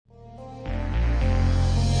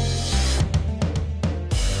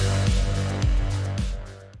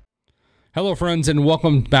Hello friends, and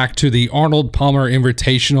welcome back to the Arnold Palmer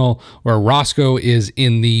Invitational, where Roscoe is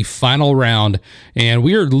in the final round, and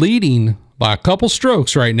we are leading by a couple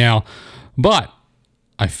strokes right now. But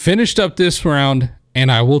I finished up this round, and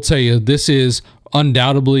I will tell you, this is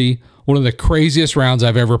undoubtedly one of the craziest rounds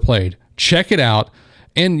I've ever played. Check it out,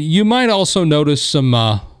 and you might also notice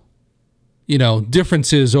some,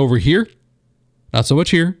 differences over here. Not so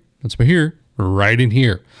much here, not so much here, right in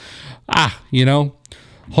here.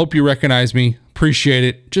 Hope you recognize me. Appreciate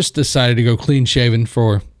it. Just decided to go clean shaven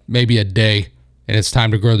for maybe a day, and it's time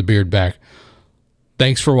to grow the beard back.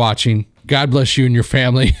 Thanks for watching. God bless you and your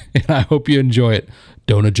family, and I hope you enjoy it.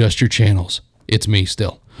 Don't adjust your channels. It's me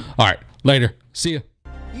still. All right, later. See ya.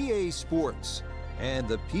 EA Sports and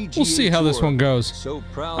the PGA We'll see how this one goes. So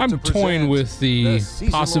I'm toying with the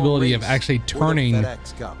possibility of actually turning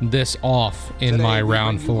this off in my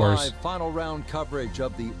round fours. Final round coverage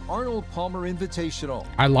of the Arnold Palmer Invitational.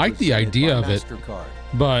 I like the idea of it,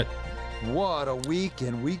 but what a week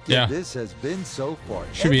and weekend this has been so far.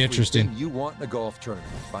 Should be interesting. You want in a golf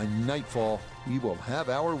tournament. By nightfall, we will have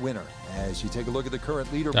our winner. As you take a look at the current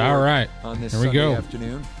leaderboard all right, on this here we Sunday go.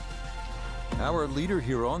 afternoon. Our leader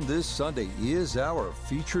here on this Sunday is our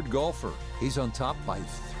featured golfer. He's on top by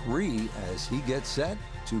 3 as he gets set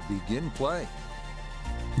to begin play.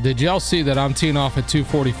 Did y'all see that I'm teeing off at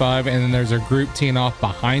 2:45 and then there's a group teeing off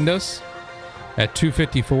behind us at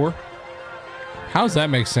 2:54? How does that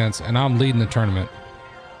make sense? And I'm leading the tournament.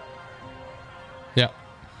 Yeah.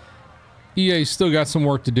 EA's still got some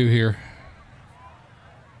work to do here.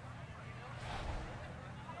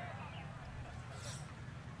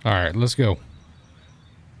 All right, let's go.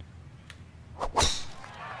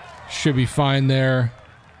 Should be fine there.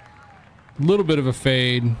 A little bit of a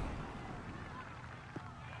fade.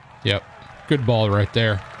 Good ball right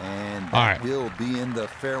there. And all right. Will be in the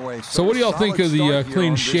fairway. So what do y'all think of the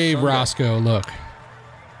clean shave Roscoe look?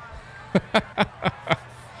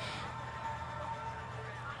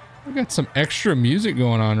 We got some extra music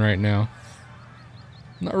going on right now.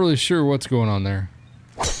 Not really sure what's going on there.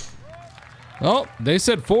 Oh, they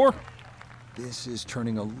said 4. This is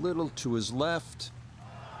turning a little to his left.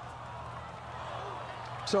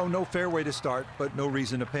 So no fairway to start, but no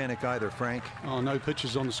reason to panic either, Frank. Oh, no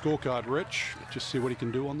pitches on the scorecard, Rich. Just see what he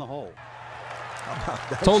can do on the hole.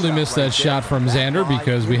 Totally missed that shot from Xander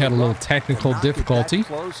because we had a little technical difficulty.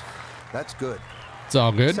 That's good. It's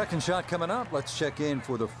all good. Second shot coming up. Let's check in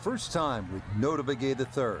for the first time with Notabigay the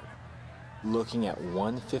third. Looking at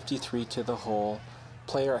 153 to the hole.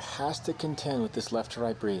 Player has to contend with this left to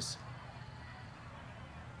right breeze.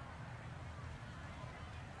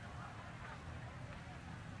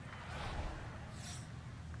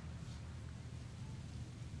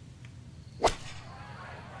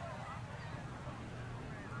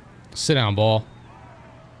 Sit down, ball.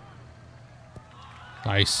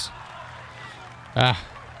 Nice.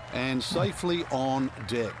 And safely on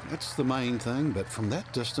deck. That's the main thing, but from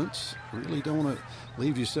that distance, really don't want to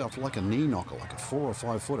leave yourself like a knee knocker, like a 4 or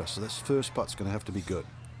 5 footer. So this first putt's going to have to be good.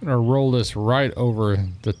 I'm going to roll this right over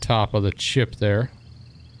the top of the chip there.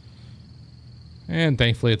 And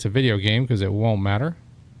thankfully it's a video game because it won't matter.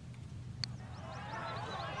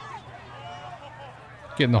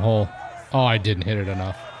 Get in the hole. Oh, I didn't hit it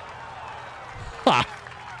enough. Ha!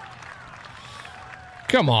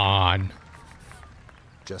 Come on.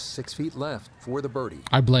 Just 6 feet left for the birdie.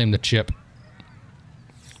 I blame the chip.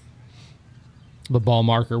 The ball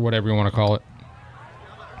marker, whatever you want to call it.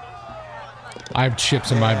 I have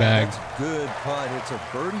chips in my bag. That's good putt. It's a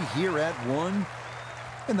birdie here at 1.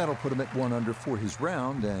 And that'll put him at 1 under for his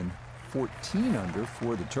round and 14 under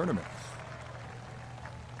for the tournament.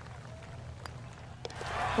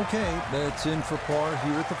 Okay, that's in for par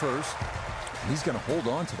here at the first. He's going to hold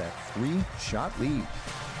on to that 3-shot lead.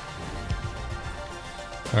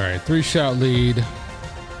 All right, 3-shot lead.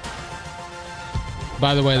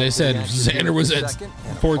 By the way, they said Xander was at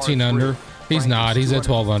 14 under. He's not. He's at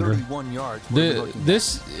 12 under.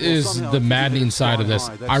 This is the maddening side of this.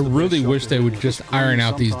 I really wish they would just iron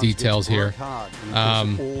out these details here.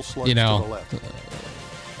 You know,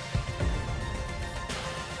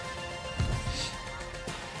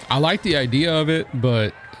 I like the idea of it,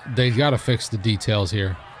 but they've got to fix the details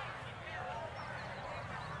here.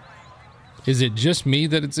 Is it just me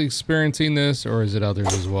that it's experiencing this, or is it others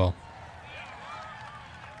as well?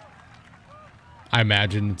 I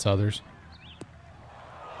imagine it's others.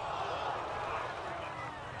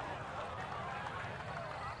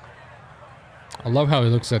 I love how he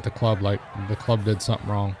looks at the club like the club did something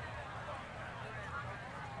wrong.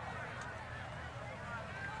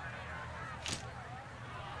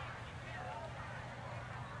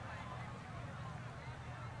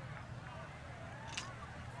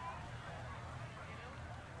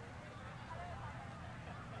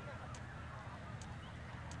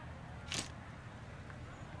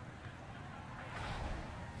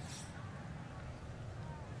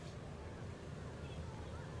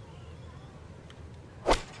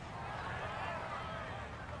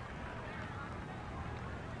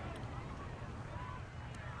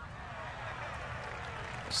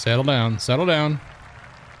 Settle down. Settle down.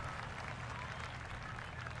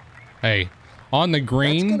 Hey, on the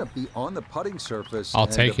green. That's gonna be on the putting surface. I'll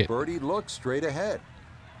take it. Birdie looks straight ahead.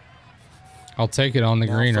 I'll take it on the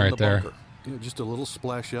green right there. Yeah, just a little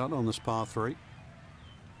splash out on this par 3.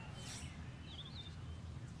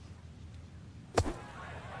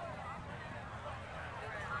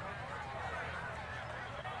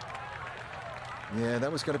 Yeah,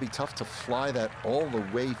 that was going to be tough to fly that all the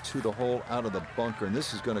way to the hole out of the bunker, and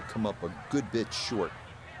this is going to come up a good bit short.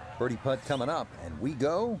 Birdie putt coming up, and we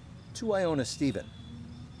go to Iona Stephen.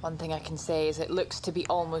 One thing I can say is it looks to be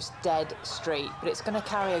almost dead straight, but it's going to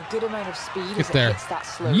carry a good amount of speed as it hits that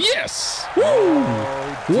slope. Yes! Woo!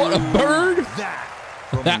 What a bird!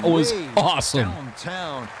 That was awesome.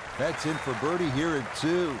 Downtown. That's in for birdie here at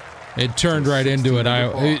 2. It turned right into it.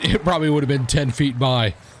 It probably would have been 10 feet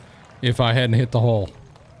by if I hadn't hit the hole.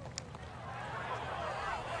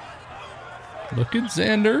 Look at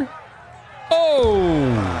Xander. Oh!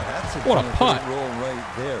 What a putt. Roll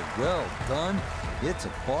right there. Well done. It's a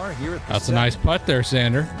par here at the That's a nice putt there,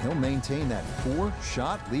 Xander. And he'll maintain that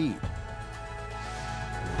 4-shot lead.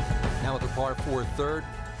 Now with the par 4 third,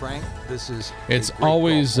 Frank, this is it's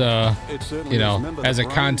always, you know, as a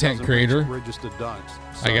content creator,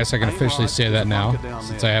 I guess I can officially say that now,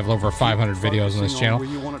 since I have over 500 videos on this channel.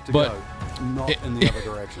 But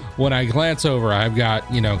when I glance over, I've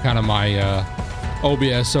got, you know, kind of my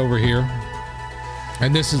OBS over here.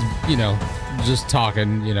 And this is, you know, just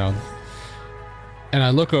talking, you know. And I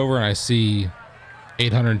look over and I see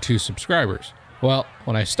 802 subscribers. Well,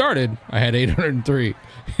 when I started, I had 803.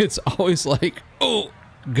 It's always like, oh,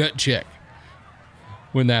 gut check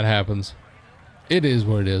when that happens. It is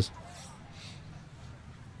what it is.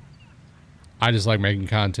 I just like making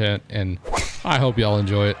content, and I hope y'all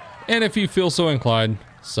enjoy it. And if you feel so inclined,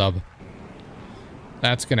 sub.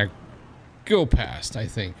 That's gonna go past, I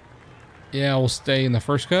think. Yeah, we'll stay in the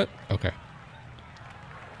first cut. Okay.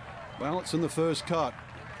 Well, it's in the first cut.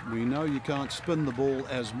 We know you can't spin the ball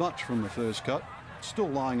as much from the first cut. Still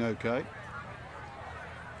lying okay.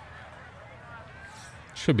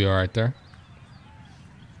 Should be all right there.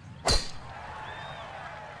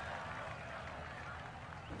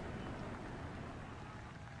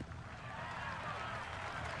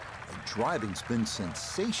 Driving's been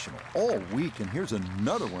sensational all week, and here's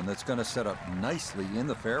another one that's going to set up nicely in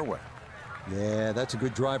the fairway. Yeah, that's a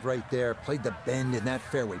good drive right there. Played the bend in that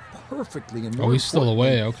fairway perfectly. And oh, he's still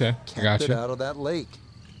away. Okay, I got you. Out of that lake.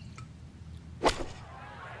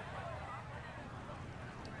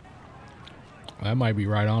 That might be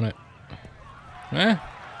right on it.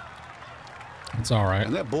 It's all right.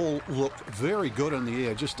 And that ball looked very good in the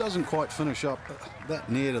air. Just doesn't quite finish up that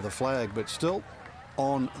near to the flag, but still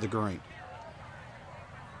on the green.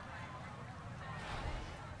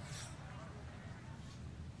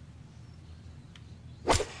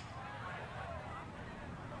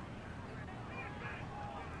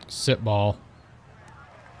 Sit ball.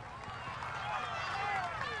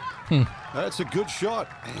 That's a good shot,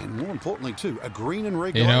 and more importantly, too, a green and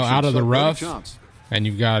red. You know, out of the rough, and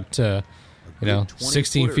you've got, you know,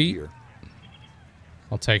 16 feet. Here.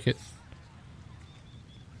 I'll take it.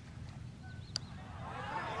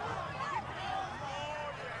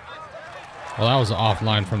 Well, that was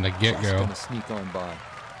offline from the get-go. Gonna sneak on by.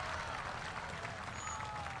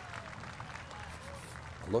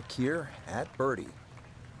 Look here at birdie.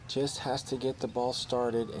 Just has to get the ball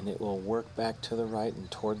started, and it will work back to the right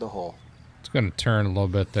and toward the hole. It's going to turn a little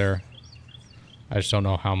bit there. I just don't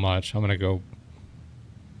know how much. I'm going to go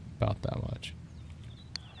about that much.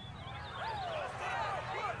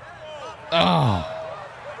 Oh.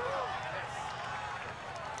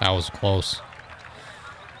 That was close.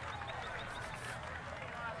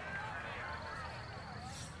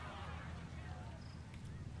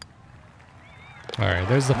 All right,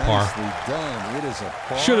 there's the par. Done. It is a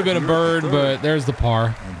par. Should have been a bird, but there's the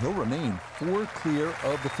par. And he'll remain 4 clear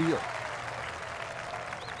of the field.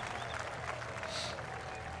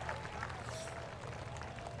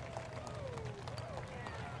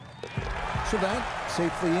 So that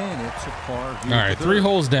safely in. It's a par. All right, 3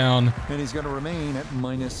 holes down. And he's going to remain at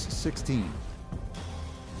 -16.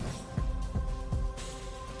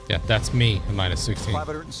 Yeah, that's me, a -16.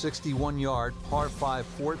 561 yard, par 5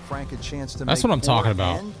 Fort Frank a chance to That's what I'm talking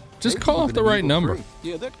about. Just call off the right number.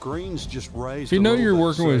 Yeah, that green's just raised. If you know you're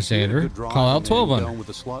working with Xander, call out 12 under. With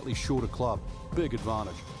a slightly shorter club, big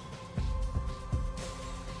advantage.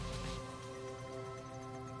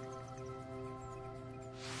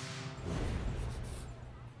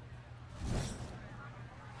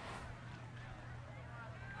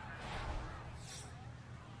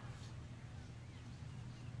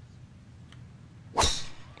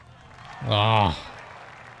 Ah.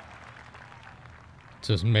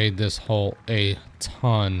 Just made this hole a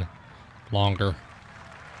ton longer.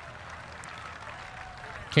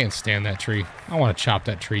 Can't stand that tree. I want to chop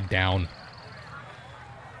that tree down.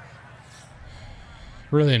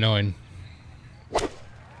 Really annoying.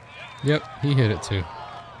 Yep, he hit it too.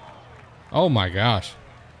 Oh my gosh.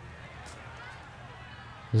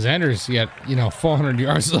 Xander's got, 400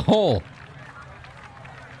 yards of the hole.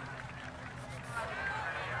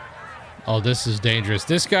 Oh, this is dangerous.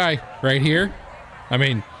 This guy right here. I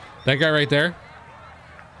mean, that guy right there.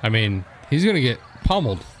 I mean, he's going to get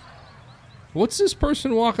pummeled. What's this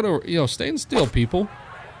person walking over? Staying still, people.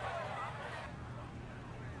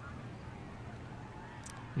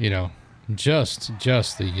 Just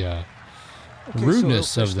the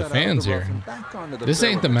rudeness of the fans here. This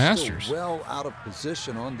ain't the Masters. Well out of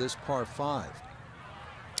position on this par 5.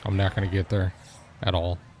 I'm not going to get there at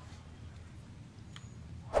all.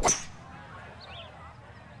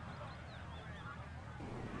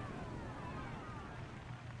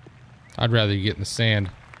 I'd rather you get in the sand.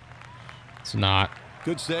 It's not.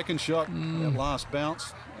 Good second shot. That last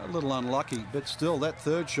bounce, a little unlucky, but still that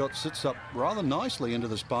third shot sits up rather nicely into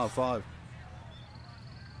this par 5.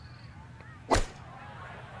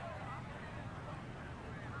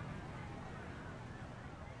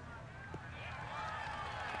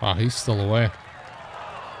 Wow, he's still away.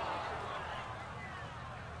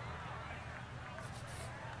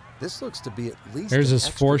 This looks to be at least There's an his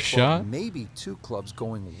extra fourth club, shot. maybe 2 clubs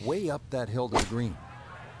going way up that hill to the green.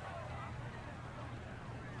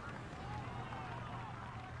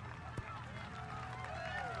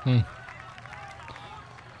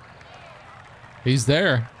 He's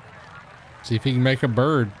there. See if he can make a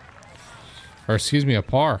bird. Or excuse me, a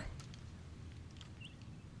par.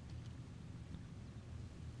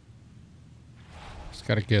 Just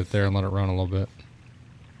got to get there and let it run a little bit.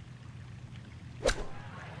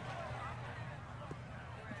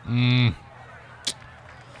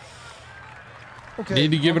 Okay,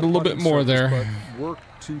 Need to give it a little bit more there. But work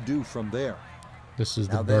to do from there. This is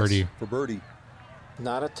the Now birdie. for birdie.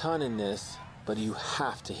 Not a ton in this, but you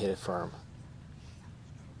have to hit it firm.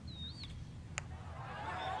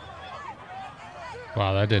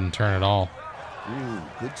 Wow, that didn't turn at all. Ooh,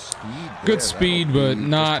 good speed there. Good speed, That'll but be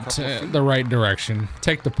not just a couple feet. the right direction.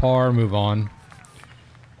 Take the par, move on.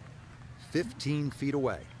 15 feet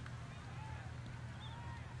away.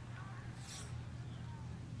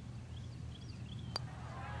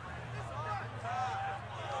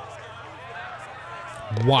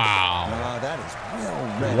 Wow. That is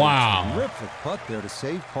well read. Wow. Terrific putt there to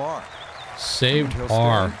save par. Saved He'll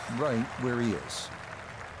par. stay right where he is.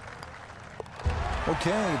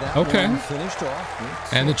 Okay, that Okay. one finished off.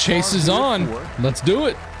 It's And the so chase far is here on. for, Let's do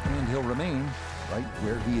it. and he'll remain right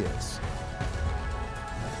where he is.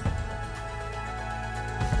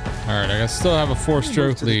 All right, I still have a He four-stroke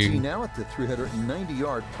moves to the tee lead. now at the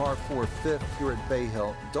 390-yard par 4 fifth here at Bay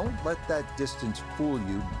Hill. Don't let that distance fool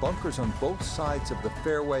you. Bunkers on both sides of the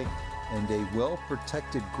fairway and a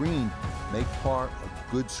well-protected green make par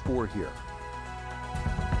a good score here.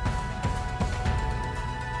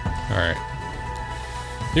 All right.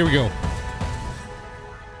 Here we go.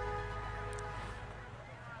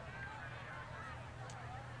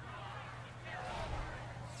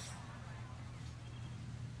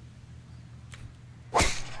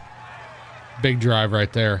 Big drive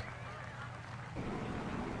right there.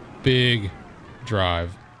 Big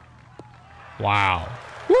drive. Wow.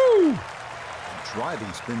 Woo!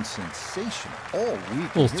 Driving's been sensational all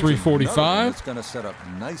week. Little Here's another one 345. that's going to set up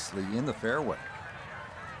nicely in the fairway.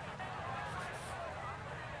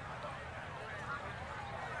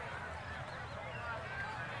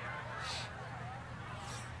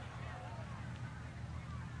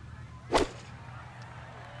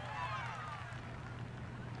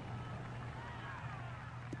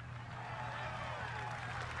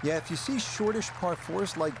 Yeah, if you see shortish par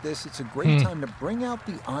 4s like this, it's a great time to bring out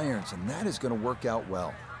the irons, and that is going to work out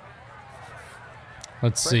well.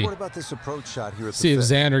 Let's Frank, see. what about this approach shot here at See the if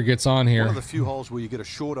fifth? Xander gets on One here. of the few holes where you get a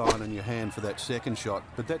short iron in your hand for that second shot,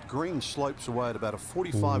 but that green slopes away at about a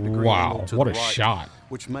 45-degree Wow, angle to what the a right, shot.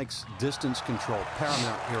 which makes distance control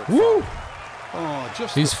paramount here at Woo! 5. Oh,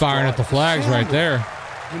 just He's the firing at the strike, flags right sound, there.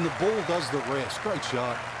 and the ball does the rest. Great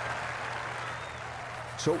shot.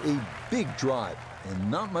 So a big drive, and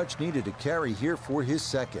not much needed to carry here for his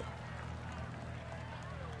second.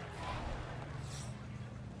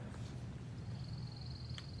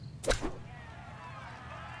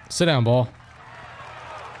 Sit down, ball.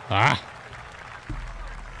 Ah.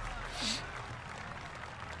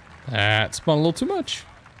 That spun a little too much.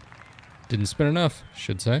 Didn't spin enough,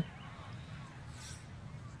 should say.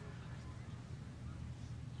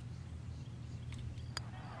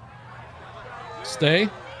 stay.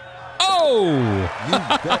 Oh! You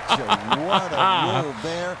betcha. What a roll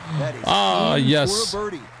there. That is yes. for a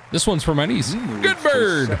birdie. This one's for Mennies. He moves Good to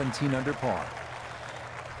bird. 17 under par.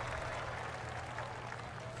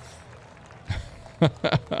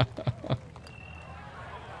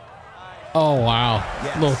 Oh, wow.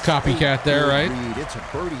 Yes. Little copycat there, right? Reed. It's a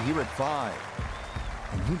birdie here at 5.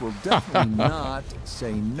 And he will definitely not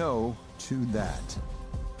say no to that.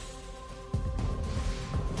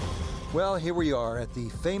 Well, here we are at the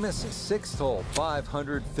famous 6th hole,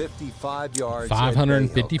 555 yards.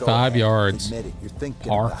 555 yards. Admit it, you're thinking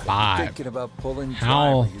Par about it. 5. You're thinking about pulling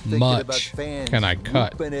How driver. You're thinking much about fans can I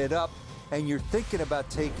cut? whooping it up, and you're thinking about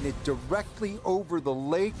taking it directly over the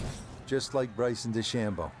lake, just like Bryson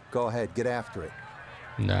DeChambeau. Go ahead, get after it.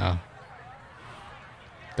 No.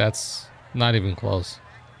 That's not even close.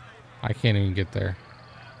 I can't even get there.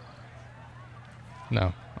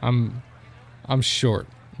 No. I'm short,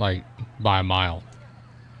 like by a mile.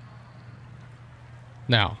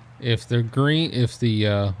 Now, if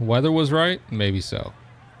the weather was right, maybe so.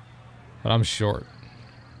 But I'm short.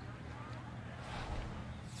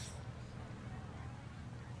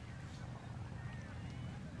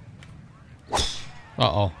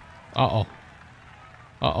 Uh-oh. Uh-oh.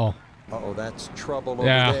 Uh-oh. Uh-oh, that's trouble over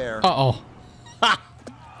Yeah. there. Uh-oh.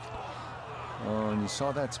 Oh, and you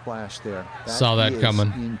saw that splash there. Saw that is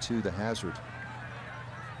coming. Into the hazard.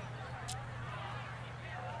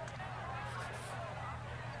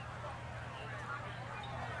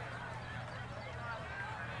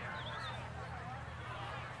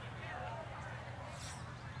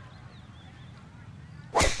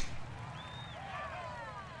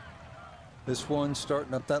 This one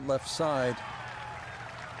starting up that left side.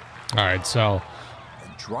 All right, so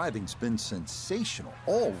And driving's been sensational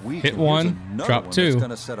all week. Hit And here's one, another drop one two, that's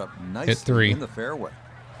gonna set up nicely 3. in the fairway.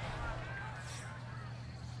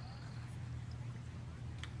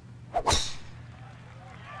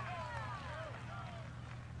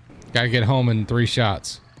 gotta get home in 3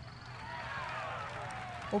 shots.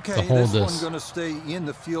 Okay, To hold this this. one's going to stay in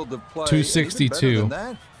the field of play. 262. And even better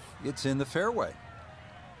than that, it's in the fairway.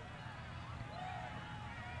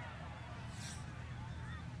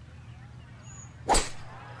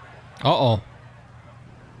 Uh-oh.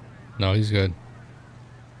 No, he's good.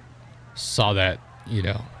 Saw that,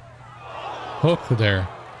 hook there.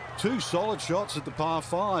 2 solid shots at the par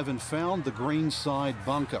 5 and found the green side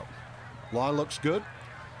bunker. Lie looks good.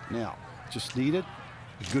 Now, just needed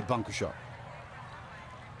a good bunker shot.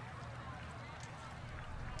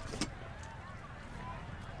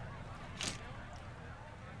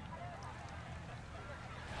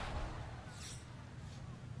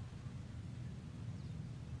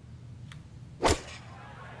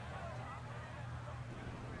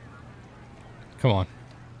 Come on.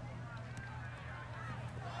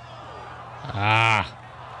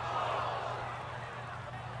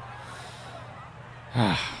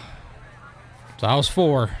 So that was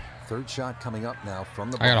 4. Third shot coming up now from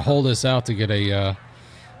the I gotta hold this out to get a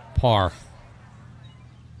par.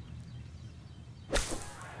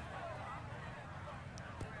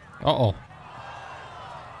 Uh-oh.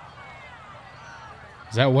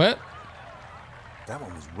 Is that wet? That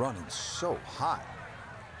one was running so high.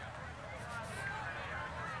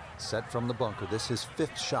 Set from the bunker. This is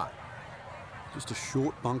 5th shot. Just a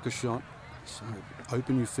short bunker shot. So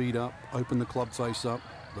open your feet up, open the club face up,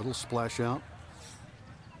 little splash out.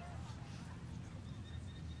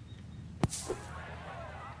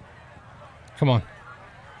 Come on.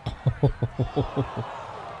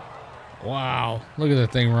 Wow. Look at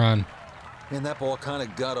that thing run. And that ball kind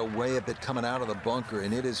of got away a bit coming out of the bunker,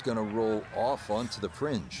 and it is going to roll off onto the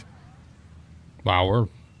fringe. Wow, we're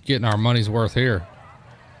getting our money's worth here.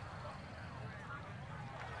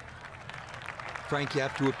 Frank, you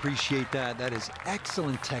have to appreciate that. That is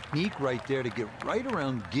excellent technique right there to get right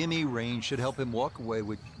around gimme range. Should help him walk away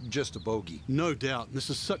with just a bogey. No doubt.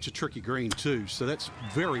 This is such a tricky green too, so that's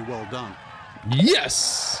very well done.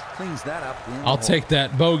 Yes! Cleans that up. in the I'll hole. take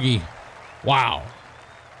that bogey. Wow.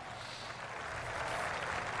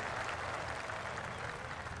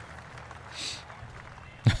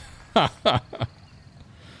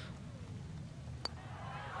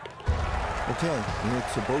 Okay,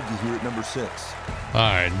 it's a bogey here at number 6. All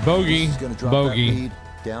right, bogey, He's going to drop bogey. that lead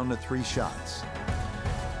down to 3 shots.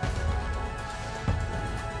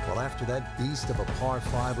 Well, after that beast of a par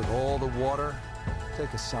 5 with all the water,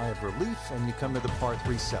 take a sigh of relief, and you come to the par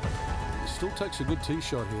 3-7. It still takes a good tee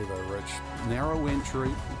shot here though, Rich. Narrow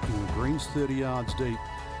entry, green's 30 yards deep.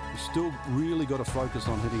 You still really got to focus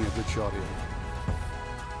on hitting a good shot here.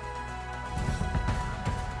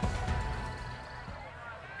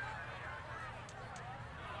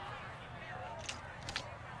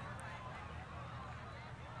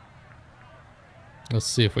 Let's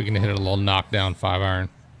see if we can hit a little knockdown 5-iron.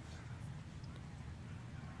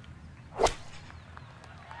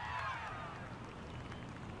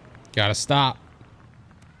 Gotta stop.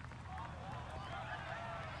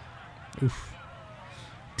 Oof.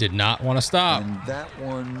 Did not want to stop. And that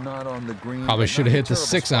one not on the green. Probably should have hit the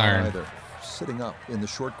 6-iron. Either. Sitting up in the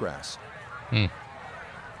short grass.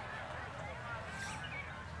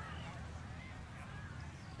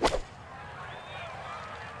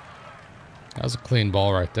 That was a clean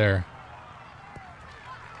ball right there.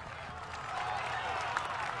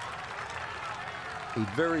 A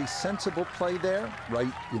very sensible play there,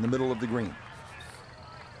 right in the middle of the green.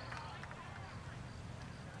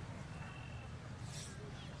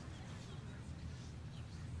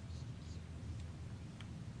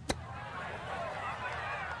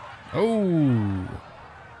 Oh,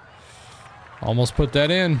 almost put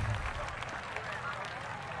that in.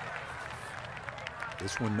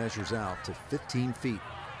 This one measures out to 15 feet.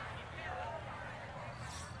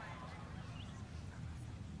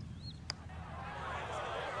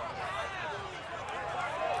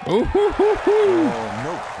 Oh,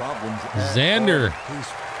 no problems at Xander. all. He's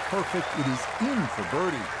perfect. It is in for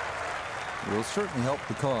birdie. It will certainly help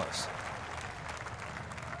the cause.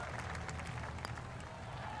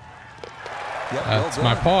 Yep, That's well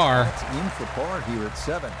my done. par. That's in for par here at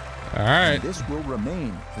 7. All right. And this will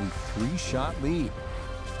remain a 3-shot lead.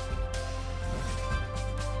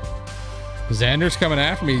 Xander's coming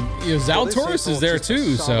after me. Zalatoris is there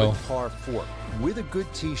too, so. Par 4. With a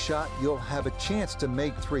good tee shot, you'll have a chance to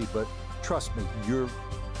make 3, but trust me, you're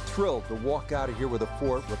thrilled to walk out of here with a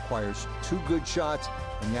 4. It requires 2 good shots,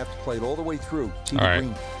 and you have to play it all the way through to the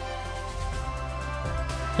green.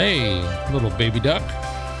 Hey, little baby duck.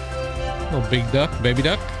 Little big duck, baby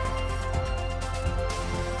duck.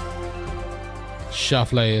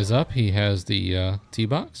 Schauffele is up. He has the tee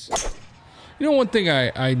box. You know, one thing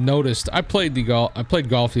I noticed, I played golf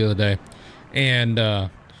the other day, and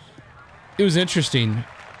it was interesting.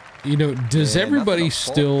 You know, does everybody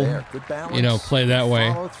still, you know, play that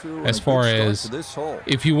way? As far as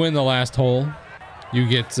if you win the last hole, you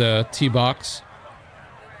get tee box.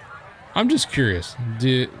 I'm just curious.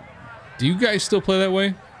 Do you guys still play that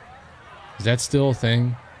way? Is that still a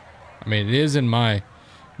thing? I mean, it is in my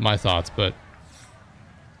thoughts, but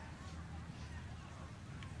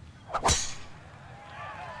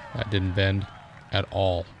that didn't bend at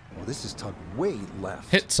all. Well, this is tugged way left.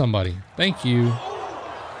 Hit somebody. Thank you.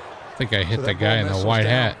 I think I hit that guy in the white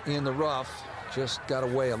hat. In the rough, just got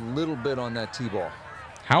away a little bit on that tee ball.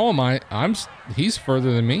 How am I? He's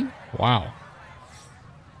further than me. Wow.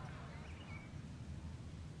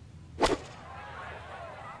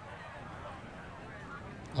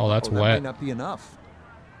 Oh, that's wet. That might not be enough.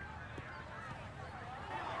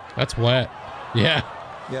 That's wet. Yeah.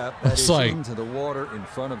 Yeah, that it's is like, into the water in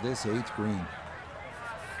front of this 8th green.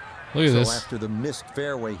 Look at this. So after the missed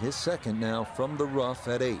fairway, his second now from the rough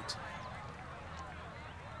at 8.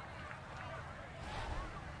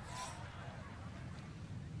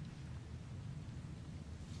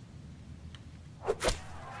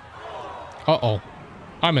 Uh-oh.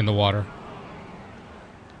 I'm in the water.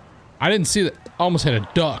 I didn't see that. Almost hit a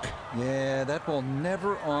duck. Yeah, that ball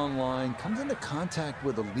never on line. Comes into contact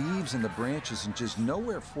with the leaves and the branches and just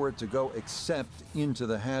nowhere for it to go except into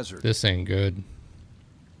the hazard. This ain't good.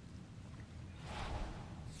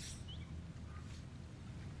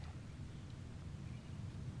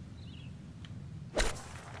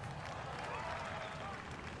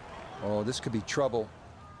 Oh, this could be trouble.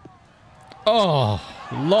 Oh,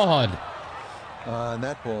 Lord. And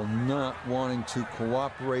that ball not wanting to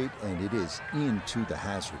cooperate, and it is into the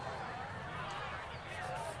hazard.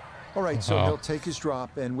 All right, so he'll take his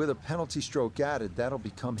drop, and with a penalty stroke added, that'll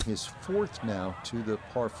become his 4th now to the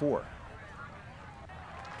par 4.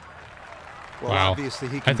 Well, wow. Obviously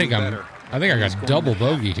he can I think do better. I got double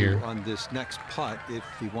bogey here on this next putt if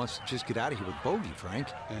he wants to just get out of here with bogey, Frank.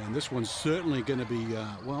 And this one's certainly going to be,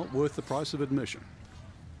 well, worth the price of admission.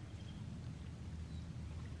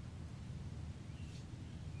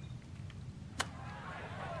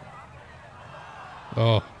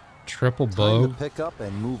 Oh, triple Time bogey. to pick up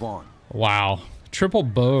and move on. Wow. Triple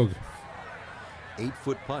bogey.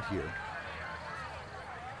 8-foot putt here.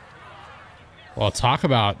 Well, talk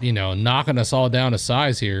about, you know, knocking us all down to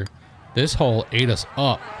size here. This hole ate us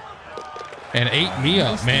up. And ate me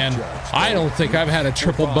up, man. I don't think I've had a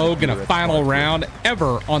triple bogey in a final round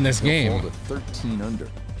ever on this game. 13 under.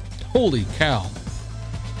 Holy cow.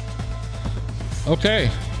 Okay.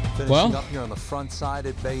 Finishing Well, up here on the front side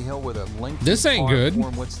at Bay Hill with a lengthy this ain't par good.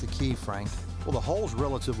 form. What's the key, Frank? Well, the hole's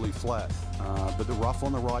relatively flat, but the rough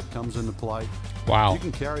on the right comes into play. Wow. You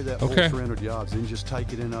can carry that hole 300 yards, then just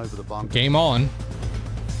take it in over the bunker. Game on.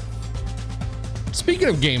 Speaking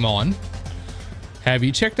of game on, have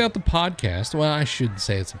you checked out the podcast? Well, I should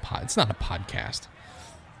say it's not a podcast.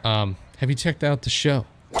 Have you checked out the show?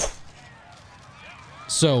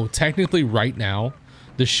 So technically right now,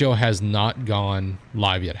 the show has not gone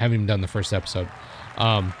live yet. Haven't even done the first episode.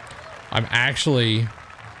 I'm actually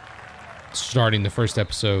starting the first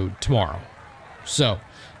episode tomorrow. So,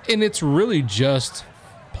 and it's really just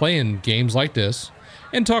playing games like this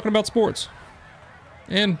and talking about sports.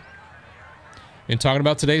 And talking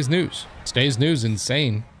about today's news. Today's news is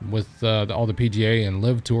insane with all the PGA and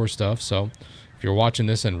Live Tour stuff. So if you're watching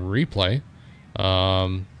this in replay,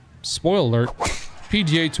 spoiler alert,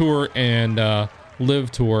 PGA Tour and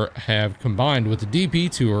Live Tour have combined with the DP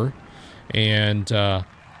Tour. And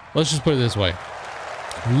let's just put it this way.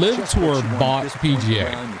 Live Tour bought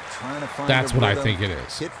PGA. That's what I think it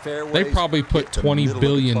is. They probably put $20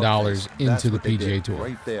 billion into the PGA Tour.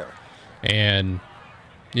 Right there. And,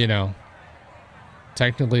 you know,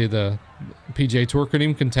 technically the PGA Tour couldn't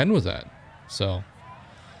even contend with that. So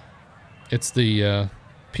it's the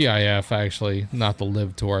PIF, actually, not the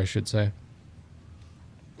Live Tour, I should say.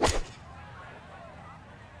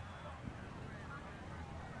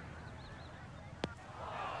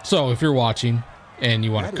 So if you're watching and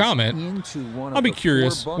you want to comment, I'll be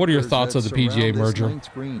curious. What are your thoughts of the PGA merger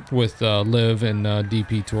with Live and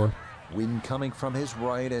DP Tour? Wind coming from his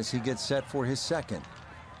right as he gets set for his second.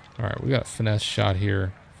 All right, we got a finesse shot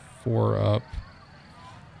here. 4 up.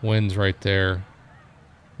 Wind's right there.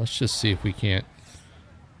 Let's just see if we can't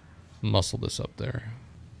muscle this up there.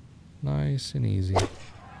 Nice and easy. It's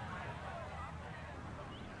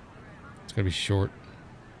going to be short.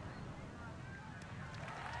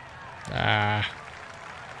 Yeah,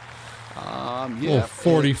 little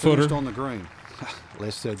 40-footer on the green.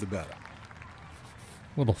 Less said the better.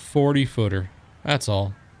 Little 40-footer. That's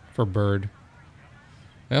all for bird.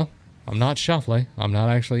 Well, I'm not Schauffele. I'm not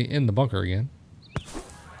actually in the bunker again.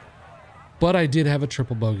 But I did have a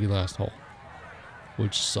triple bogey last hole,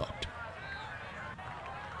 which sucked.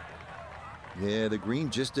 Yeah, the green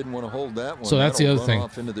just didn't want to hold that one. So that's the other thing.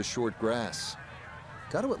 Off into the short grass.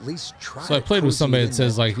 Got to at least try. So I played with somebody that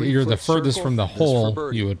says, like, you're the furthest from the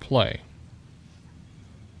hole you would play.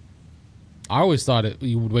 I always thought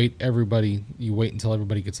you would wait until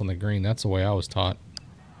everybody gets on the green. That's the way I was taught.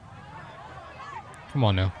 Come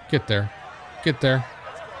on now. Get there. Get there.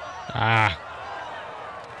 Ah.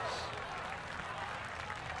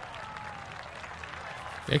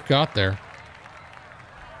 It got there.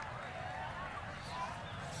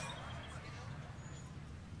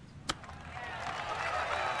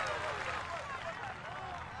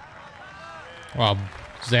 Well,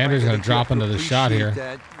 Xander's going to drop into the shot here.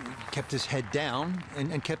 That kept his head down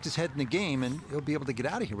and kept his head in the game, and he'll be able to get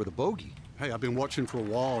out of here with a bogey. Hey, I've been watching for a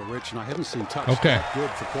while, Rich, and I haven't seen touch that good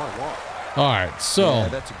for quite a while. All right, so yeah,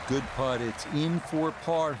 that's a good putt. It's in for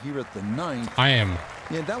par here at the 9th. I am.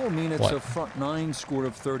 Yeah, that will mean it's a front 9 score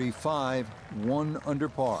of 35, 1 under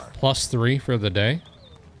par. +3 for the day.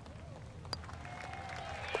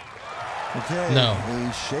 Okay, no.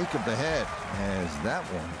 A shake of the head as that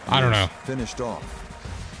one I don't know. Finished off.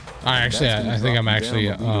 I think I'm actually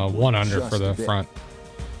 1 under for the front.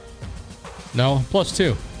 No,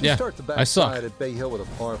 +2. Yeah, I suck. At Bay Hill with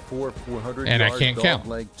a par 4, 400 and yards, I can't count.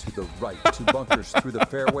 Leg to the right, 2 bunkers through the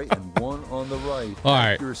fairway and 1 on the right. All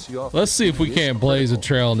right, let's see if we can't blaze a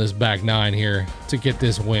trail in this back 9 here to get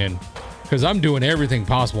this win, because I'm doing everything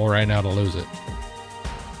possible right now to lose it.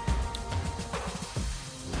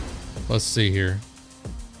 Let's see here.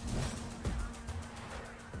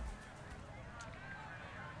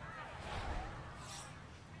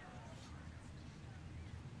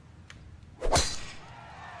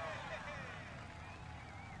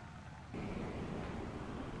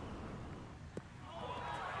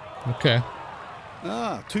 Okay.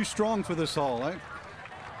 Too strong for this hole, eh?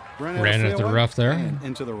 Ran at the rough there. And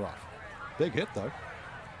into the rough. Big hit, though.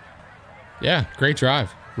 Yeah, great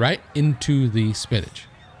drive. Right into the spinach.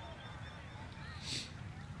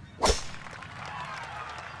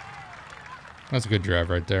 That's a good drive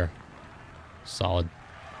right there. Solid.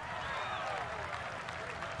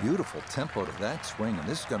 Beautiful tempo to that swing, and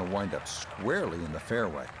this is going to wind up squarely in the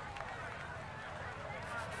fairway.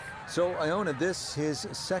 So Iona, this his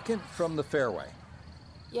second from the fairway.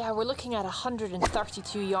 Yeah, we're looking at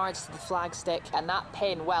 132 yards to the flagstick, and that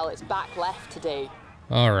pin, well, it's back left today.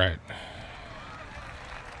 All right.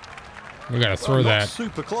 We got to throw that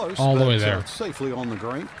super close, all the way there. Safely on the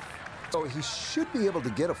green. So he should be able to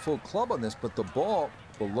get a full club on this, but the ball,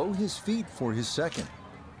 below his feet for his second.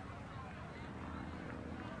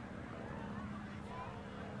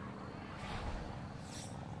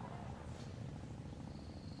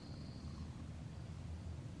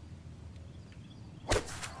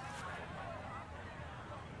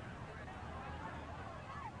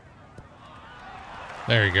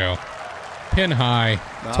 There you go. Pin high,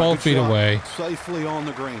 12 feet away. Safely on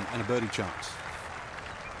the green and a birdie chance.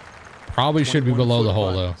 Probably should be below the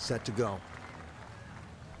hole, though. Set to go.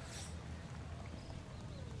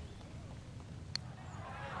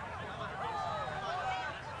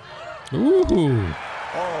 Ooh.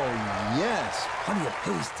 Oh, yes. Plenty of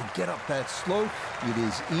pace to get up that slope. It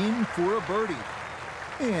is in for a birdie.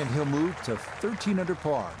 And he'll move to 13 under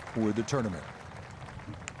par for the tournament.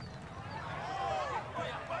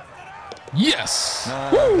 Yes.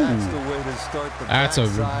 That's the way to start the That's a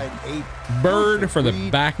backside. bird for the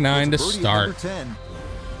back nine to start. 10. And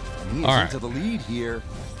he is All right. into the lead here.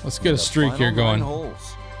 Let's get a streak here going. On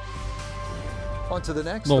to the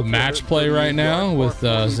next Little match play right now with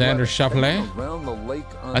Xander Schauffele.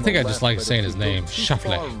 I think I just like saying his name,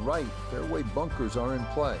 Schauffele. Right, fairway bunkers are in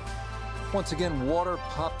play. Once again, water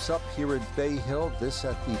pops up here at Bay Hill. This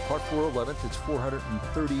at the par 4 11th. It's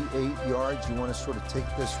 438 yards. You want to sort of take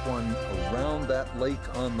this one around that lake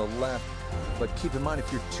on the left. But keep in mind, if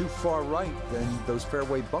you're too far right, then those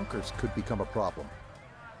fairway bunkers could become a problem.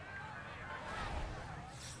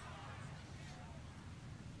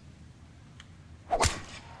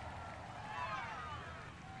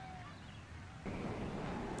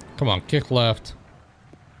 Come on, kick left.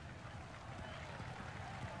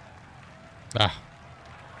 Ah.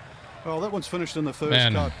 Well, that one's finished in the first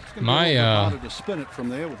Man, cut. It's gonna my be a little bit harder to spin it from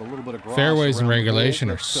there with a little bit of grass fairways and around the ball,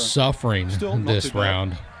 regulation are but, suffering still not this too bad.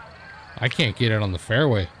 round. I can't get it on the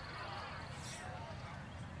fairway.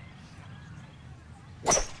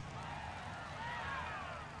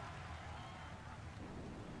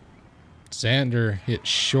 Xander hit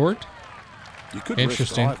short. You could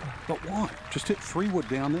Interesting. risk either, but why? Just hit 3-wood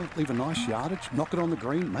down there, leave a nice yardage, knock it on the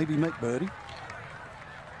green, maybe make birdie.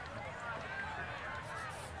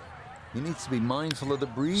 He needs to be mindful of the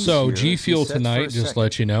breeze. So here G as he Fuel sets for tonight, a just second.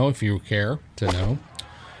 let you know if you care to know.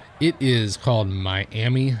 It is called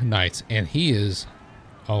Miami Nights, and he is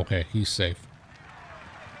okay. He's safe.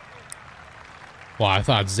 Well, I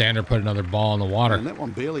thought Xander put another ball in the water. And that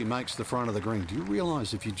one barely makes the front of the green. Do you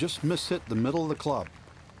realize if you just miss hit the middle of the club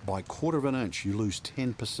by a quarter of an inch, you lose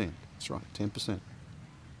 10%. That's right, 10%.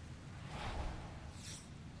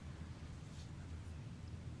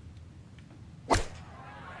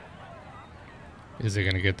 Is it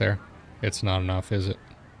going to get there? It's not enough, is it?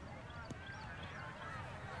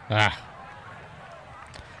 Ah.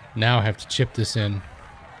 Now I have to chip this in.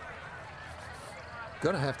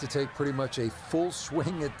 Gonna have to take pretty much a full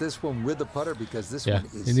swing at this one with the putter because this Yeah, one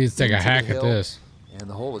is he needs to take a into the hack at hill, this. and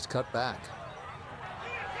the hole is cut back.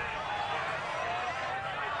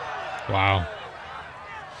 Wow.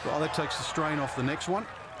 Well, that takes the strain off the next one.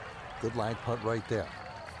 Good lag putt right there.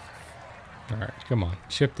 All right, come on.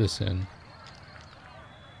 Chip this in.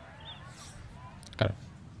 Got a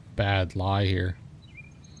bad lie here.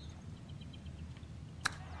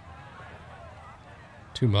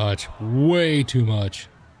 Too much. Way too much.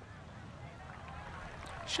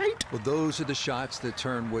 Shite. Well, those are the shots that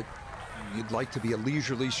turn what you'd like to be a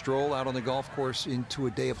leisurely stroll out on the golf course into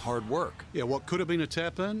a day of hard work. Yeah, what could have been a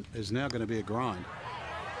tap-in is now going to be a grind.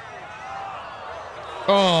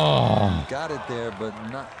 Oh. Got it there, but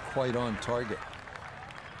not quite on target.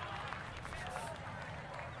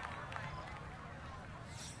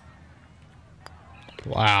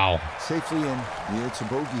 Wow. Safely in. Yeah, it's a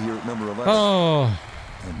bogey here at number 11. Oh.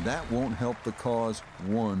 And that won't help the cause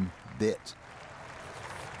one bit.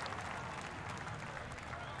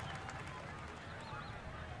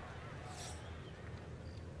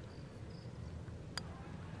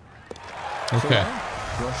 Okay.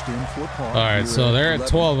 Brushed in for par. All right, here so they're at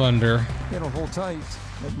 12 under. They don't hold tight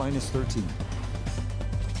at minus 13.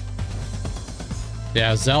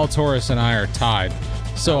 Yeah, Zalatoris and I are tied.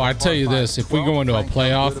 So I tell you this, if we go into a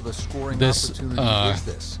playoff,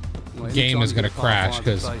 this game is going to crash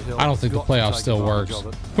because I don't think the playoff still works.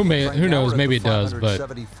 Who knows? Maybe it does, but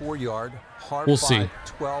we'll see.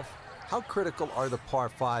 12. How critical are the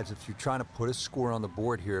par 5s if you're trying to put a score on the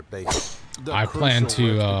board here at base? I plan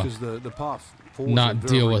to not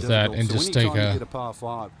deal with that and just take a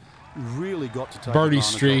birdie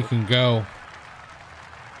streak and go.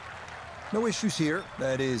 No issues here.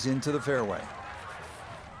 That is into the fairway.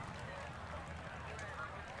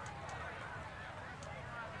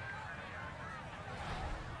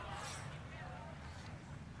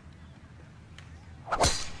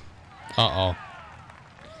 Uh-oh.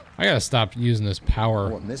 I gotta stop using this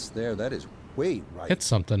power. Oh, a miss there. That is way right. Hit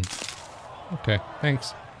something. Okay,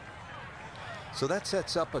 thanks. So that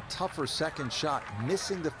sets up a tougher second shot,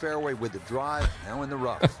 missing the fairway with the drive, now in the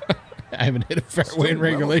rough. I haven't hit a fairway in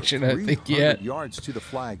regulation, I think, yet. Yards to the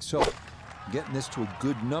flag, so getting this to a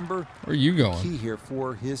good number. Where are you going? Key here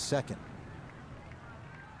for his second.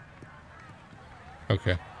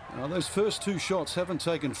 Okay. Now, those first two shots haven't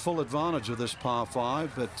taken full advantage of this par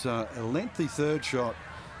 5, but a lengthy third shot.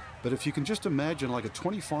 But if you can just imagine like a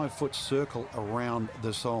 25-foot circle around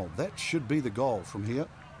this hole, that should be the goal from here.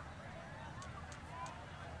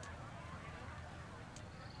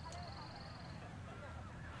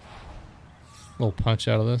 Little punch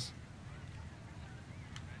out of this.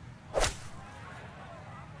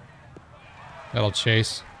 That'll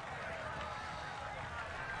chase.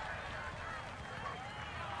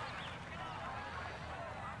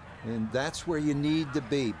 And that's where you need to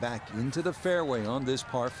be, back into the fairway on this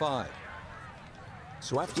par 5.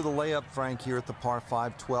 So after the layup, Frank, here at the par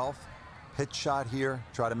 5 12th, pitch shot here,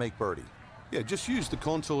 try to make birdie. Yeah, just use the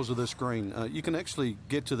contours of this green. You can actually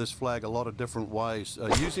get to this flag a lot of different ways.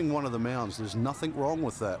 Using one of the mounds, there's nothing wrong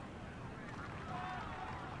with that.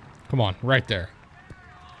 Come on, right there.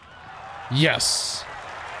 Yes.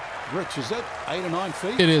 Rich, is that 8 or 9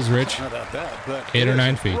 feet? It is, Rich. Not that bad, but 8 or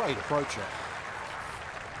 9 feet. Great approach shot.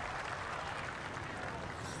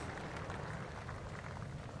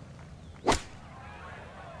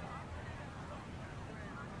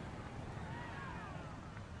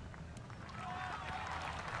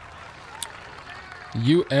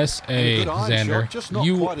 USA, Xander, shot,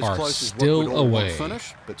 you are still away.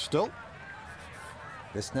 Finish, but still.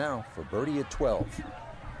 This now for birdie at 12.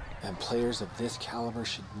 And players of this caliber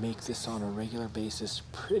should make this on a regular basis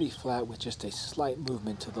pretty flat with just a slight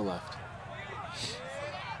movement to the left.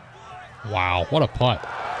 Wow, what a putt.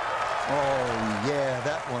 Oh, yeah,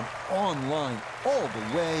 that one on line all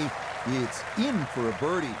the way. It's in for a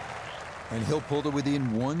birdie. And he'll pull to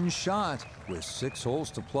within one shot with 6 holes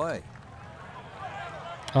to play.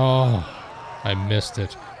 Oh, I missed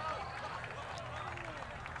it.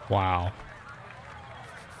 Wow.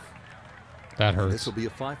 That hurts. This will be a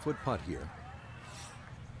 5-foot putt here.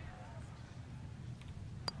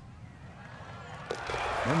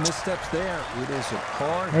 And missteps there. It is a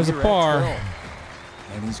par. There's a par. 12.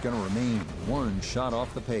 And he's going to remain 1 shot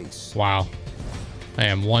off the pace. Wow. I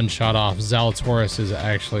am 1 shot off. Zalatoris is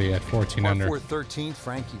actually at 14 under. Par 4 13th,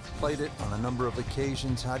 Frank, you've played it on a number of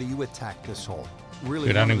occasions. How do you attack this hole? Really,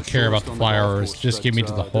 dude, I don't even care about the flyovers. Just get me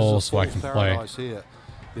to the hole so I can play. Here.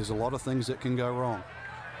 There's a lot of things that can go wrong.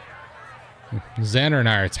 Xander and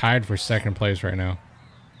I are tied for 2nd place right now.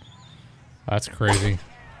 That's crazy.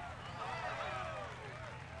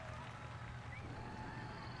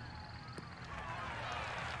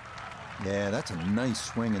 Yeah, that's a nice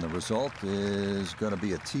swing, and the result is going to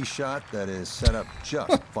be a tee shot that is set up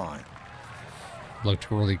just fine.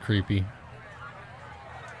 Looked really creepy.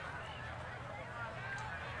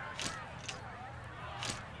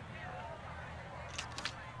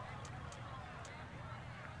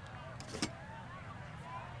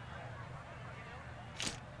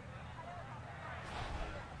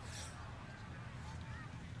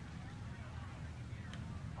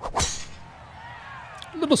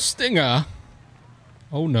 Little stinger.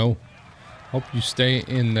 Oh no. Hope you stay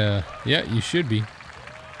in the... Yeah, you should be.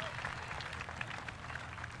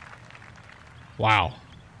 Wow.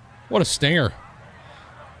 What a stinger.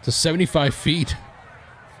 To 75 feet.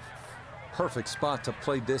 Perfect spot to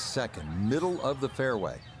play this second. Middle of the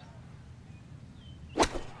fairway. All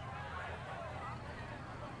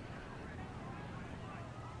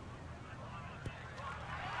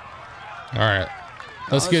right.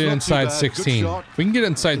 Let's get it inside 16. If we can get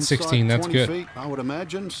inside 16, that's good. Feet, I would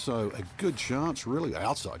imagine. So a good chance, really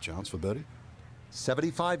outside chance for birdie.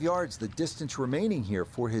 75 yards, the distance remaining here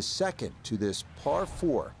for his second to this par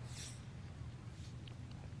 4.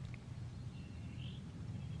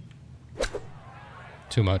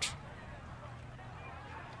 Too much.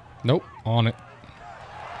 Nope, on it.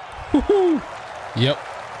 Woohoo! Yep.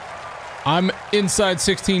 I'm inside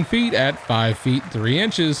 16 feet at 5 feet 3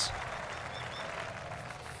 inches.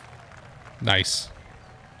 Nice.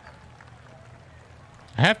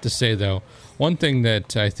 I have to say, though, one thing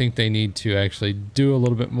that I think they need to actually do a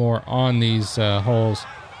little bit more on these holes,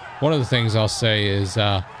 one of the things I'll say is,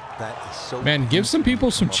 man, give some people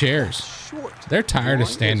some chairs. They're tired of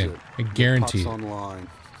standing. I guarantee it.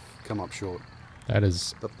 Come up short. That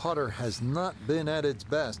is... The putter has not been at its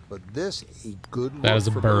best, but this a good look. That is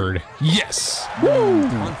a bird. Yes! Woo!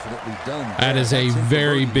 Confidently done. That is a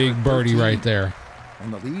very big birdie right there.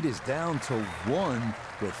 And the lead is down to 1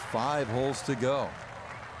 with 5 holes to go.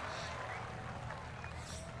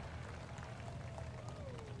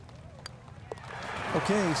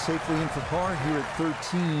 Okay, safely in for par here at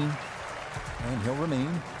 13, and he'll remain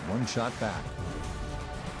one shot back.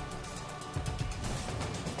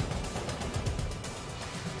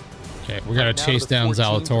 Okay, we got to chase down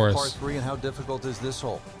Zalatoris. Par 3, and how difficult is this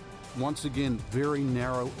hole? Once again, very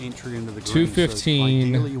narrow entry into the green. 215. So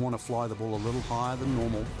ideally, you want to fly the ball a little higher than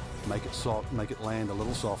normal, make it soft, make it land a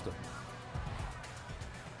little softer.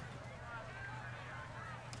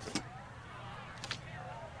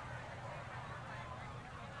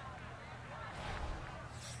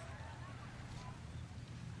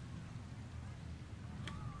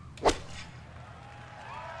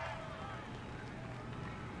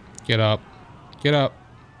 Get up. Get up.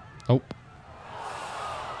 Oh.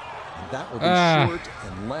 That will be short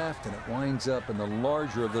and left, and it winds up in the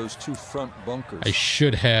larger of those two front bunkers. I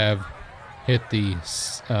should have hit the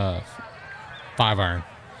 5-iron.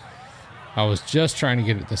 I was just trying to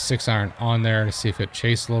get the 6-iron on there to see if it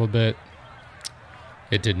chased a little bit.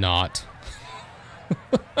 It did not.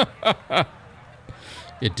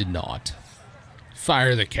 It did not.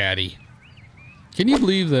 Fire the caddy. Can you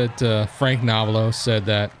believe that Frank Novelo said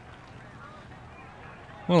that?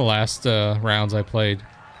 One of the last rounds I played,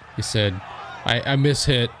 he said, I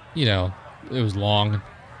mishit, you know, it was long.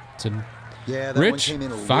 Said, yeah, that Rich, one came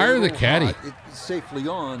in a fire the little caddy. hot. It's safely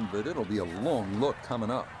on, but it'll be a long look coming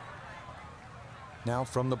up. Now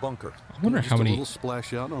from the bunker. I wonder how A many little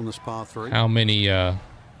splash out on this par 3. how many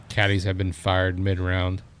caddies have been fired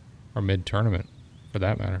mid-round or mid-tournament, for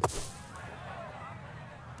that matter.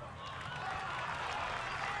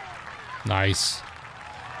 Nice.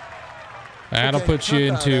 That'll put you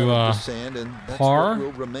into sand, and that's par. what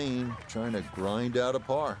will remain, trying to grind out a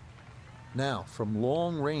par. Now, from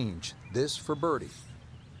long range, this for birdie.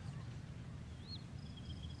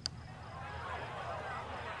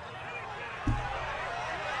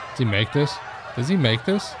 Does he make this? Does he make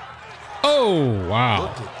this? Oh, wow.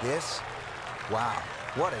 Look at this. Wow,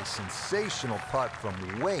 what a sensational putt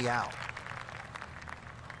from way out.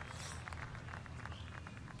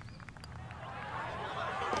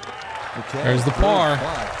 Okay, There's the par.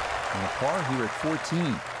 And a par here at 14.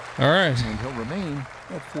 All right. And he'll remain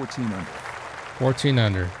at 14 under. 14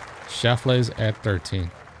 under. Schauffele's at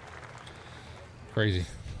 13. Crazy.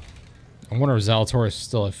 I wonder if Zalatoris is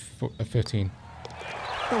still at 15.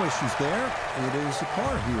 No issues there. It is a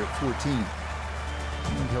par here at 14.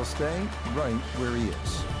 And he'll stay right where he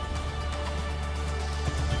is.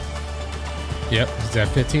 Yep, he's at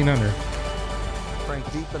 15 under. Frank,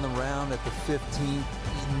 deep in the round at the 15th,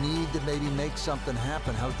 you need to maybe make something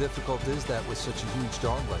happen. How difficult is that with such a huge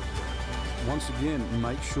dog like that? Once again,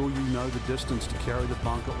 make sure you know the distance to carry the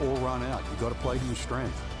bunker or run out. You've got to play to your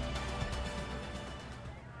strength.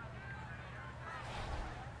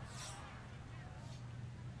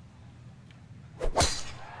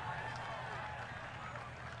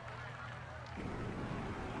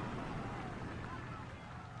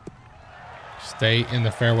 Stay in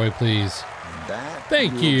the fairway, please. That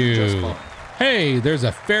Thank will be just you. fine. Hey, there's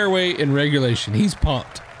a fairway in regulation. He's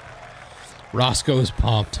pumped. Roscoe's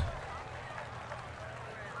pumped.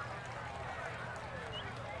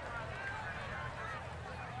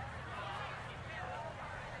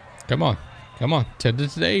 Come on. Come on.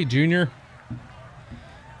 Today, Junior.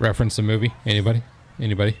 Reference the movie. Anybody?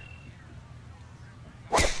 Anybody?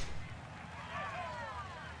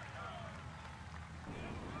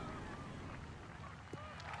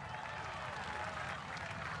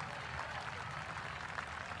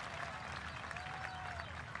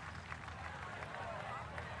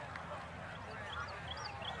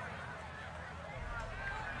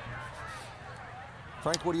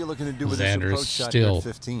 Frank, what are you looking to do with Xander's this approach shot still at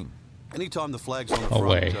 15? Anytime the flag's on the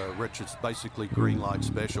away. front, Rich, it's basically green light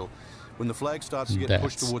special. When the flag starts to get That's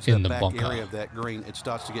pushed towards in the the back bunker. area of that green, it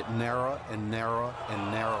starts to get narrower and narrower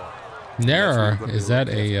and narrower. Narrower? Is that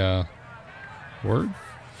a word?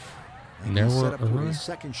 And he's set Narrower? up for his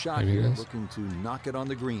second shot Maybe it here, is. looking to knock it on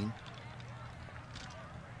the green.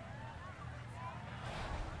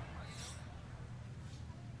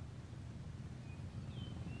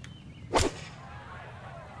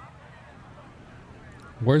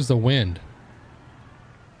 Where's the wind?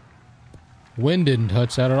 Wind didn't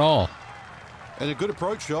touch that at all. And a good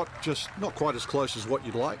approach shot, just not quite as close as what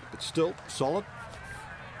you'd like, but still solid.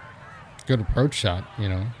 Good approach shot, you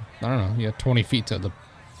know. I don't know. You got 20 feet to the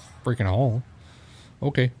freaking hole.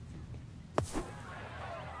 Okay. It's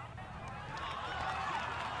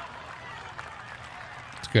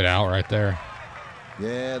a good out right there.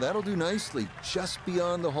 Yeah, that'll do nicely. Just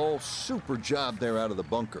beyond the hole. Super job there out of the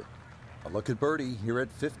bunker. A look at birdie here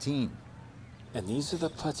at 15. And these are the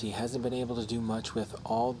putts he hasn't been able to do much with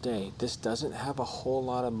all day. This doesn't have a whole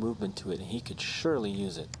lot of movement to it, and he could surely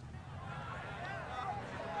use it.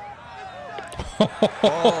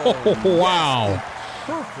 Oh, wow. Yes,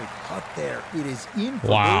 perfect putt there. It is in for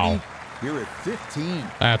Wow. birdie here at 15.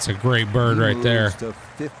 That's a great bird He right there. moves to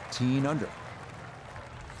 15 under.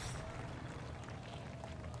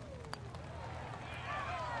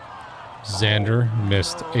 Xander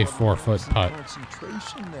missed a 4-foot putt.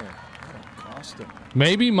 Concentration there. That'll cost him.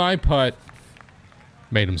 Maybe my putt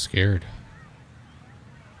made him scared.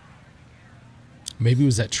 Maybe it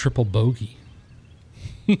was that triple bogey.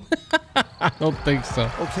 I don't think so.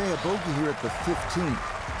 Okay, a bogey here at the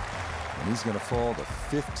 15th. And he's going to fall to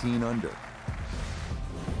 15 under.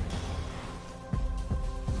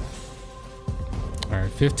 All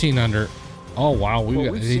right, 15 under. Oh, wow. Well,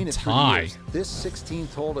 Got we've a seen it for tie. years. This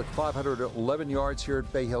 16th hole at 511 yards here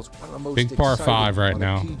at Bay Hills. One of the most Big par exciting 5 right on the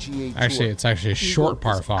now. PGA Tour. Actually, it's actually a short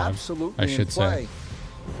Eagle par is 5, absolutely I should in play, say.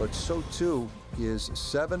 But so too is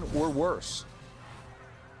 7 or worse.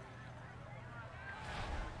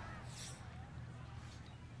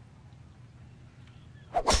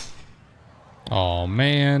 Oh,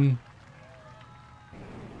 man.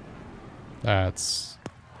 That's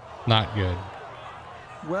not good.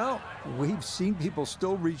 Well, we've seen people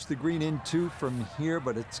still reach the green in 2 from here,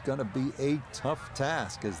 but it's going to be a tough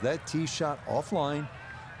task as that tee shot offline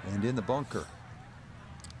and in the bunker.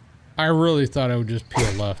 I really thought I would just peel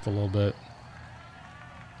left a little bit.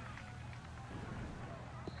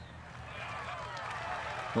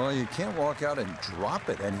 Well, you can't walk out and drop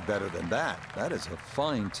it any better than that. That is a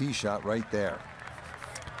fine tee shot right there.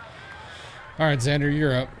 All right, Xander,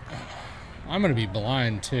 you're up. I'm going to be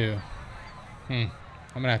blind, too. I'm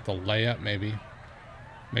going to have to lay up, maybe.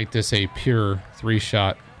 Make this a pure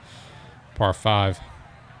 3-shot par 5.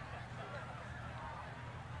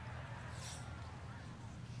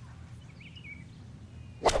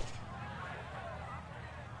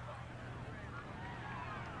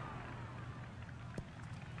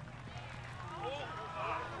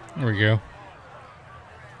 There we go.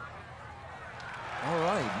 All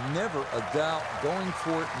right, never a doubt going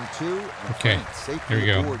for it in 2. Okay, Safely here we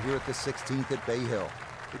go. aboard here at the 16th at Bay Hill.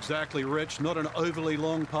 Exactly, Rich. Not an overly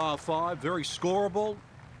long par 5. Very scoreable.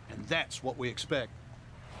 And that's what we expect.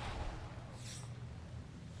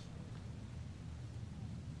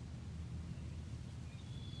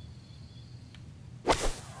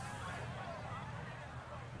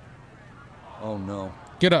 Oh, no.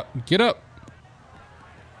 Get up. Get up.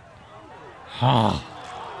 Ah.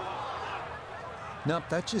 Nope,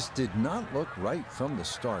 that just did not look right from the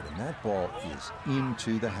start, and that ball is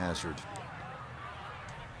into the hazard.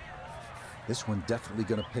 This one definitely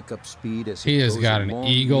going to pick up speed as He has goes got an along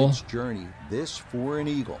eagle. its journey. This for an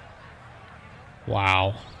eagle.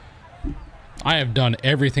 Wow. I have done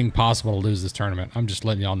everything possible to lose this tournament. I'm just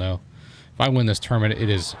letting y'all know. If I win this tournament, it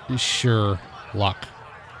is sure luck.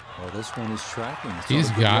 Well, this one is tracking. It's He's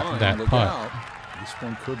on a good got line. that Look putt. out. This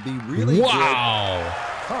one could be really good. Wow.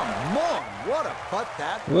 Come on, what a putt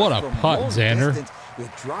that was. What a from putt, long Xander. distance. It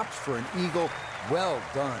drops for an eagle. Well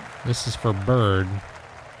done. This is for Bird.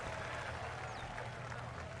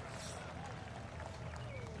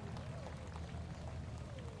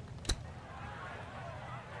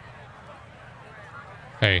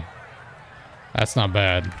 Hey, that's not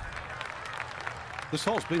bad. This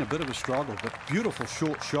hole's been a bit of a struggle, but beautiful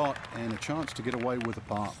short shot and a chance to get away with a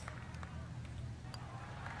par.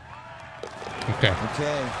 Okay.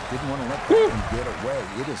 Okay, didn't want to let that one get away.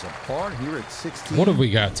 It is a par here at 16. What have we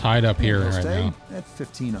got tied up here He'll right stay now? at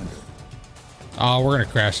 15 under. Oh, we're going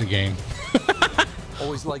to crash the game.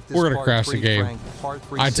 Always like this We're going to par crash the 3, game. Frank. Par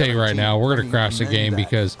 3, I tell you right 17. now, we're going Let to me crash the commend game that.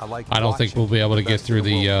 because like I don't think we'll be able to get best through in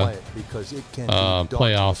the world play it because it can be daunting,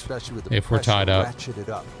 playoff especially with the if we're pressure tied up. ratcheted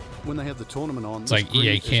up. When they have the tournament on, It's like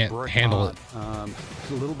EA can't handle it. A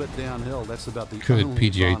little bit downhill. That's about the Could only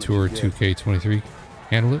PGA advantage Tour you get. 2K23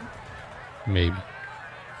 handle it? Maybe.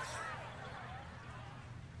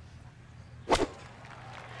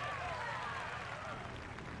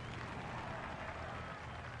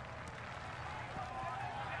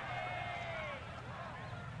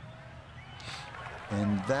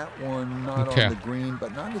 And that one not Okay. on the green,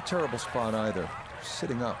 but not in a terrible spot either.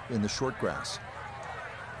 Sitting up in the short grass.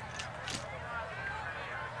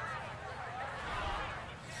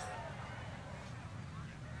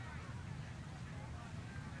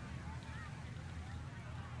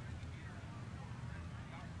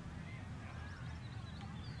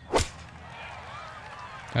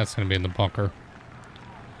 That's going to be in the bunker.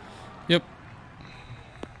 Yep.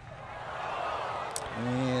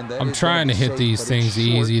 And that I'm is trying to gonna be hit safe, these but things it's short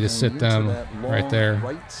easy to and sit into them that right long there.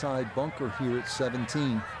 Right side bunker here at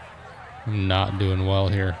 17. I'm not doing well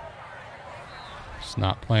here. Just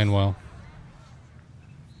not playing well.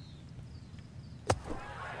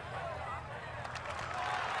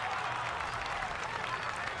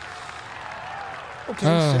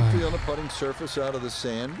 Okay, simply on the putting surface out of the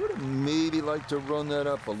sand. Would have maybe like to run that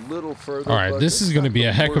up a little further. All right, this is going to be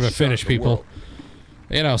a heck of a finish, people.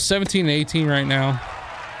 You know, 17 and 18 right now.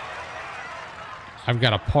 I've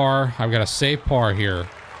got a par. I've got a safe par here.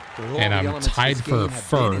 And I'm tied for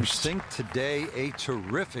first. Today, a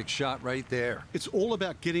terrific shot right there. It's all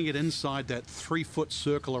about getting it inside that 3-foot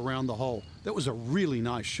circle around the hole. That was a really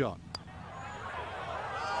nice shot.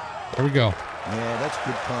 There we go. Yeah, that's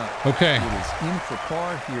good putt. Okay. It is in for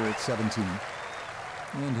par here at 17.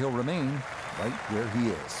 And he'll remain right where he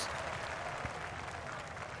is.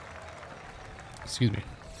 Excuse me.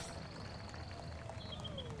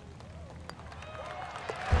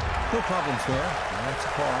 No problems there. That's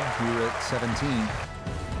par here at 17.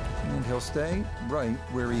 And he'll stay right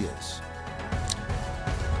where he is.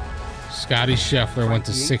 Scotty Scheffler went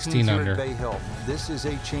to 16 under. Bay Hill. This is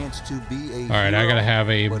a chance to be a All right, I got to have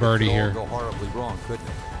a birdie here. Go horribly wrong, couldn't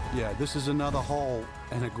it? Yeah, this is another hole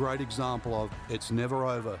and a great example of it's never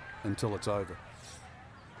over until it's over.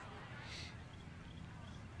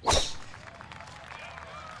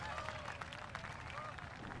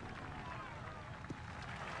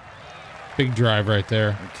 Big drive right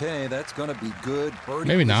there. Okay, that's going to be good. Birdie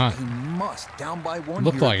Maybe not. He must down by one.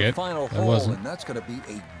 Looked here like at the it. Final It hole, wasn't. and that's going to be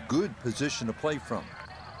a good position to play from.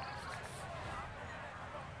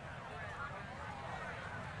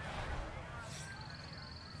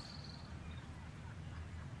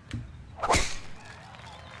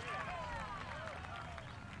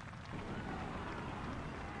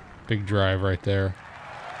 Big drive right there.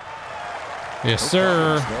 Yes, No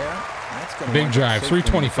sir. problems there. That's gonna Big wind up drive, safely in the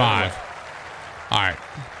 325. All right.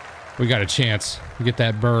 We got a chance. We get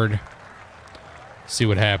that bird. See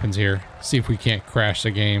what happens here. See if we can't crash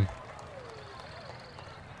the game.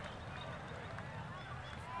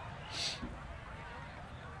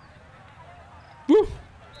 Woo!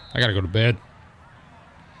 I gotta go to bed.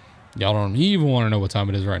 Y'all don't even want to know what time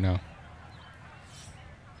it is right now.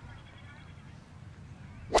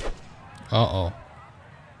 Uh-oh.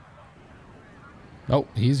 Oh,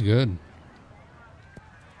 he's good.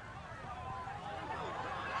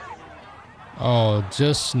 Oh,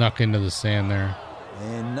 just snuck into the sand there.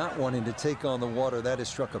 And not wanting to take on the water, that is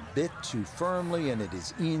struck a bit too firmly, and it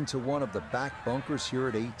is into one of the back bunkers here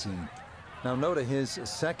at 18. Now note his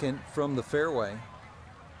second from the fairway.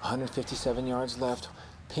 157 yards left.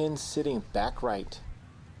 Pin sitting back right.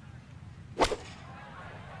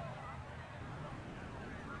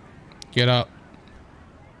 Get up.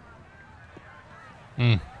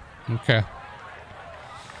 Okay.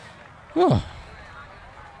 Oh.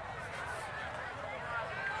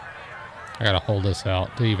 I gotta hold this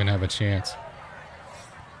out to even have a chance.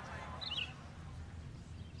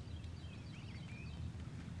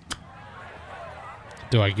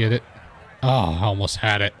 Do I get it? Oh, I almost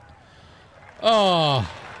had it. Oh,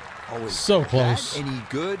 so close. That any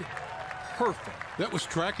good? Perfect. That was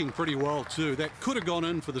tracking pretty well too. That could have gone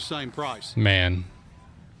in for the same price. Man.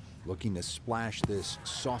 Looking to splash this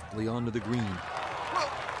softly onto the green.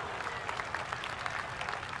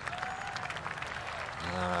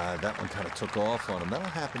 That one kind of took off on him. That'll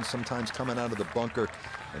happen sometimes coming out of the bunker,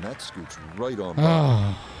 and that scoots right on by.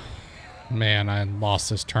 Oh, man, I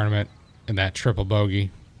lost this tournament in that triple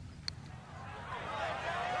bogey.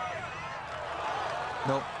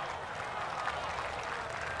 Nope.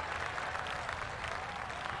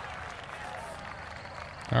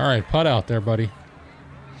 All right, putt out there, buddy.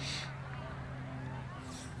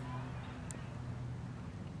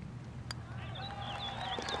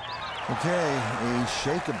 Okay, a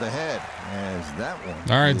shake of the head as that one.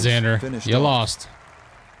 All right, is Xander, finished you off. lost.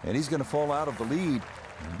 And he's going to fall out of the lead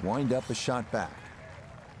and wind up a shot back.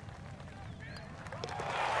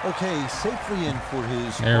 Okay, safely in for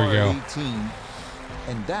his There we go. 18.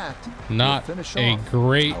 And that Not will finish a off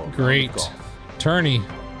great, our round of great golf. tourney.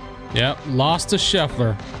 Yep, lost to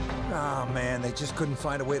Scheffler. Oh, man, they just couldn't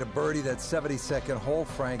find a way to birdie that 72nd hole,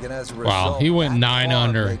 Frank, and as a Wow, result, he went that 9 par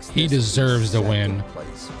under. makes He this a deserves the win.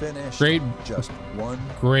 second-place finish. Great, Just one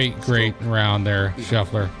great stroke. round there,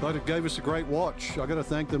 Scheffler. But it gave us a great watch. I got to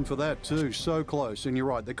thank them for that too. So close. And you're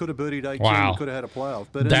right. They could have birdied 18. Wow. Could have had a playoff.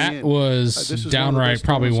 But in the That end, was this is one of the downright best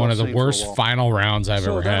probably tournaments one I've of the seen for a worst while. final rounds I've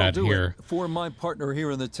So ever that'll had do here. it for my partner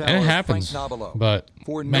here in the tower, And it Frank happens, Nobilo. but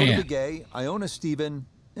For man, Nota Begay, Iona Stephen,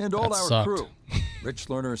 and all That our sucked. crew. Rich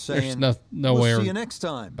Lerner saying, no we'll way see you next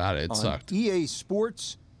time about it. It on sucked. EA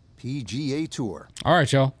Sports PGA Tour. All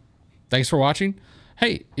right, y'all. Thanks for watching.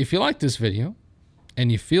 Hey, if you like this video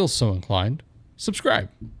and you feel so inclined, subscribe.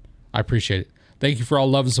 I appreciate it. Thank you for all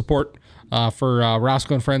love and support for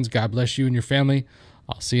Roscoe and friends. God bless you and your family.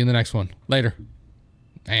 I'll see you in the next one. Later.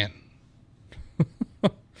 Man,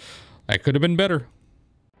 that could have been better.